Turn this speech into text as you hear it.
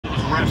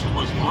rest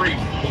was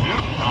brief.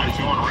 Now he's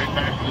going right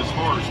back to the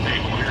scorer's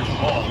table. Here's the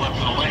ball left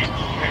in the lane.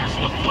 Pass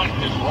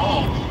deflected.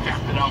 Ball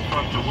tapped it out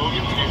front to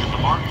Williams. Gave it to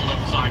Martin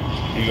left side.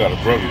 He got a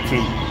brother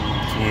too.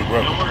 Twin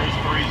brother. Miller, his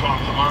three's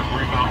off the mark.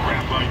 Rebound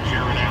grabbed by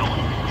Jared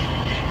Allen.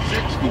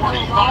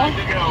 6:45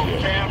 to go.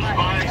 Cavs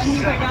by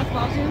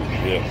 7.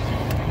 Yeah.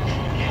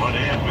 What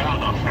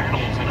inbound the panel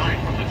tonight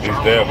from the His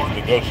dad was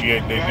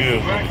negotiating their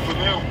deals with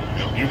him.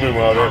 You remember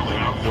all that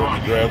during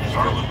the draft?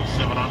 Charlotte with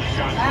 7 on the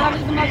shot.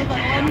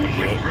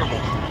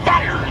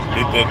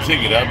 Hit that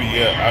ticket, I'll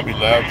be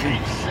loud too.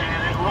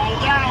 And it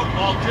rolled out,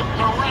 ball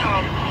tipped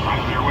around. Out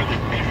there with it,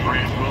 came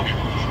Grant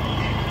Williams.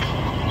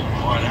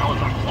 Boy, that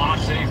was a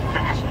Class A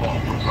fastball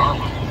from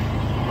Garland.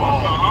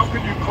 Well, how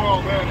can you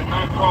call that and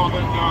not call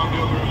that down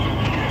the other end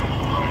of the game?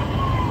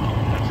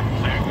 That's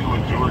exactly what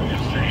George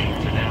is saying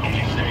to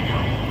Natalie Sago.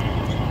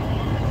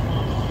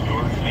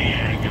 George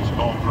Niang gets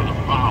called for the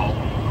foul.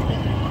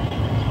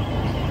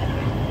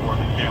 For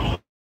the Cavaliers.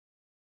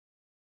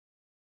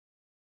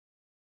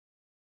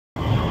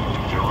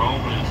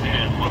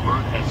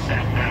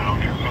 Sat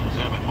down. Here comes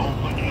Evan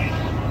Mobley.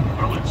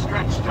 Well, it's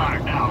stretch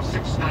time now.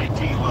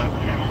 6:19 left.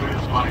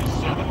 Cavaliers by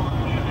 7.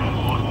 And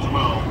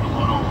 112 to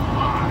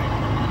 105.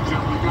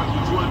 Jim, we got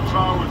the Twin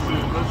Towers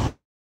in. Let's...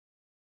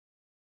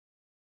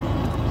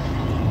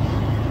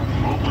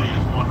 Mobley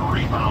is 1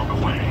 rebound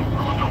away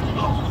from a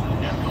double-double.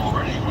 And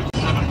already with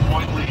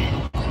 7-point lead.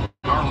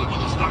 Garland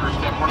with a stutter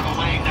step front of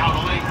the lane. Down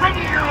the lane.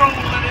 Premier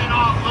rolling it in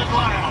off the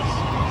glass.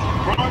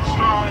 Crunch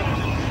time.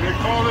 They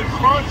call it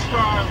crunch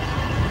time.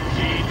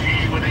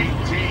 TG with 18,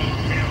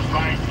 Cavs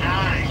by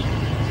 9,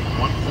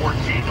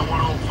 114 to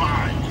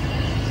 105.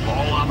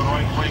 Ball on the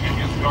right wing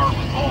against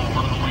Garland. Ball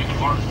front of the lane to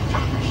Martin.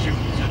 Turner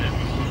shoots it in.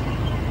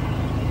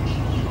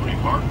 Tony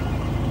Martin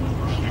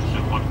makes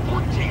it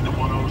 114 to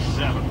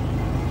 107.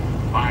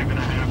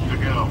 5.5 to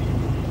go.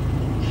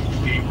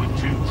 Game with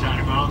 2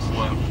 timeouts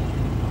left.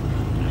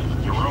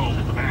 And Jerome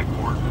in the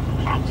backcourt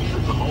bounces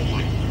it to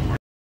Mobley.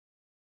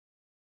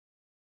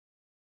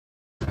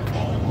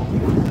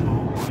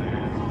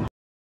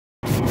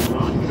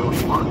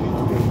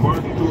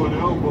 Martin threw an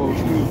elbow,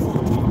 too.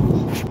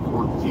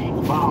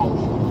 14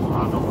 fouls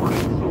on the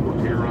Hornets. So we're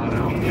here on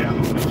out.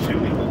 Cavs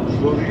shooting.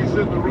 Well, he's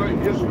in the right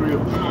history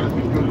of time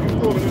because you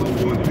throw an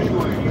elbow at me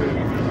like that.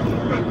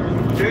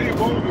 Game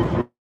over.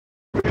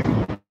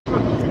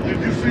 Did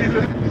you see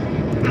that?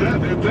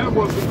 That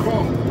wasn't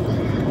called.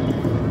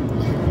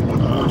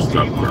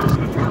 Stop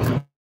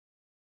crying.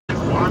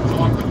 Walked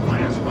off the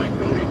glass by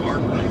Cody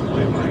Martin. Nice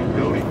play by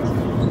Cody.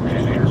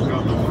 And here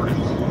come the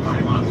Hornets.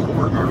 Time on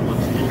 4.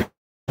 Garland's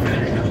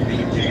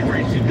DG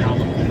racing down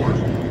the court.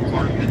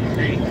 Martin in the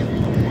paint.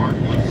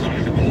 Martin left side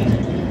of the goal.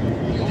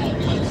 Ball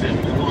lets it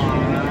fly.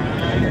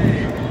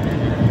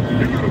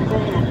 You're going to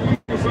call him. He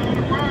was out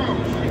of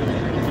bounds.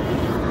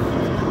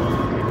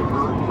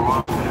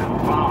 Off that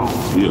foul.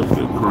 He up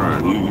there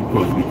crying. He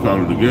supposed to be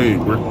calling the game,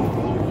 bro.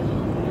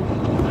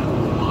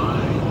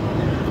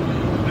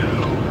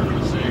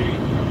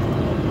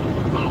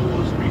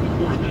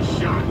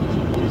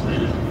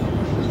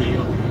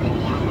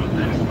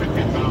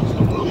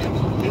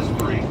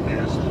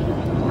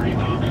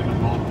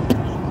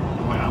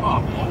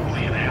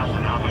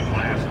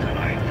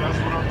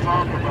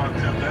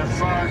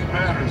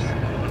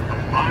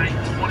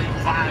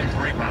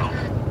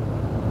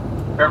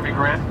 Jeremy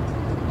Grant.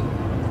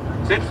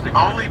 It's interesting.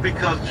 Only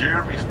because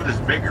Jeremy's foot is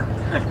bigger.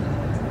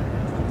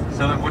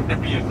 So then wouldn't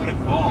it be a quick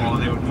ball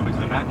and they would move it to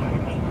the back?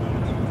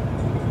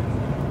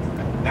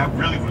 That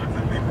really would have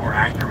been a more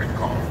accurate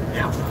call.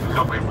 Yeah,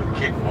 somebody would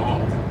kick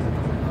ball.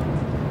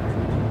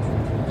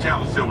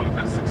 Challenge still would have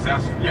been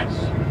successful. Yes.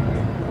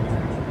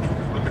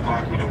 But the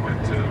clock would have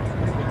went to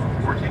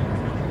 14.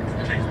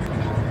 Changed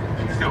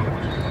it. Still would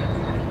have.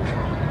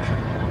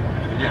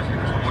 Yes,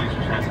 because the police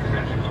has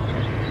possession.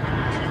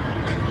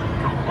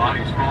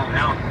 Body's falling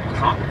down.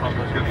 Trump is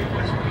going to be a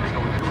place where they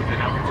go into it. They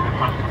have to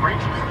find the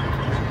Gracious.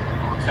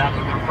 What's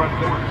happening in the front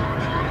court?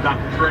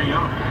 Dr. Trey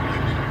Young.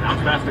 Now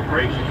it's past the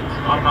Gracious.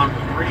 Out about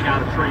 3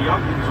 out of Trey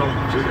Young. He's over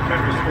 2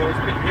 defenders scores,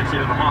 but hits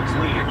it in the Hawks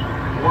lead.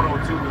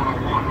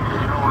 102-101.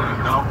 You know what?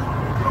 No.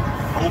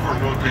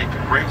 Over-rotate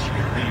the Gracious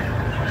and leave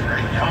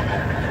Trey Young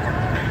over.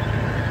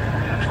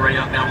 Trey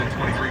Young now with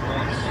 23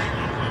 points.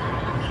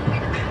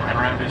 Right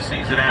around his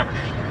season average.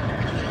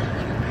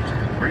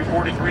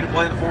 3:43 to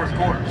play in the fourth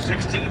quarter.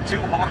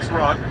 16-2 Hawks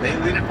run. They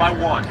lead it by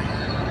 1.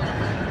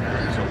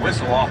 There's a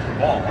whistle off the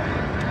ball.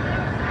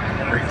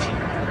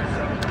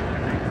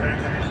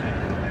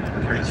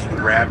 Crazy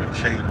grab and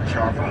chain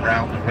sharp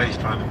around the waist,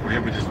 trying to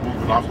him to just move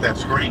it off that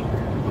screen.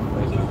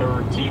 There's the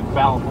 3rd team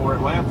foul for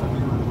Atlanta.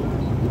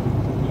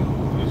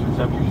 Users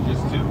have used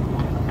just 2.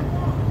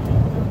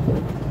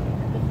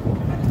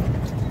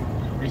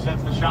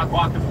 Resets the shot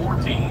clock to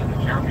 14.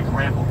 Jeremy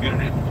Grant will get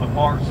it in from the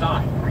far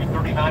side.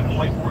 3:39 to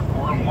play fourth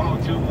quarter.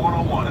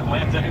 102-101.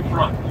 Atlanta in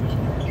front.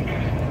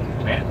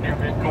 Back near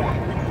midcourt.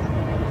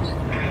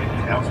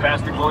 Now it's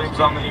past to Williams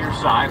on the near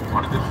side.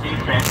 Wanted to feed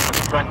Bent, but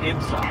it's cut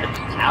inside.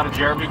 Now to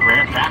Jeremy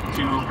Grant. Back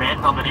to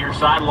Bent on the near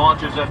side.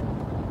 Launches a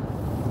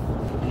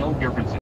no difference.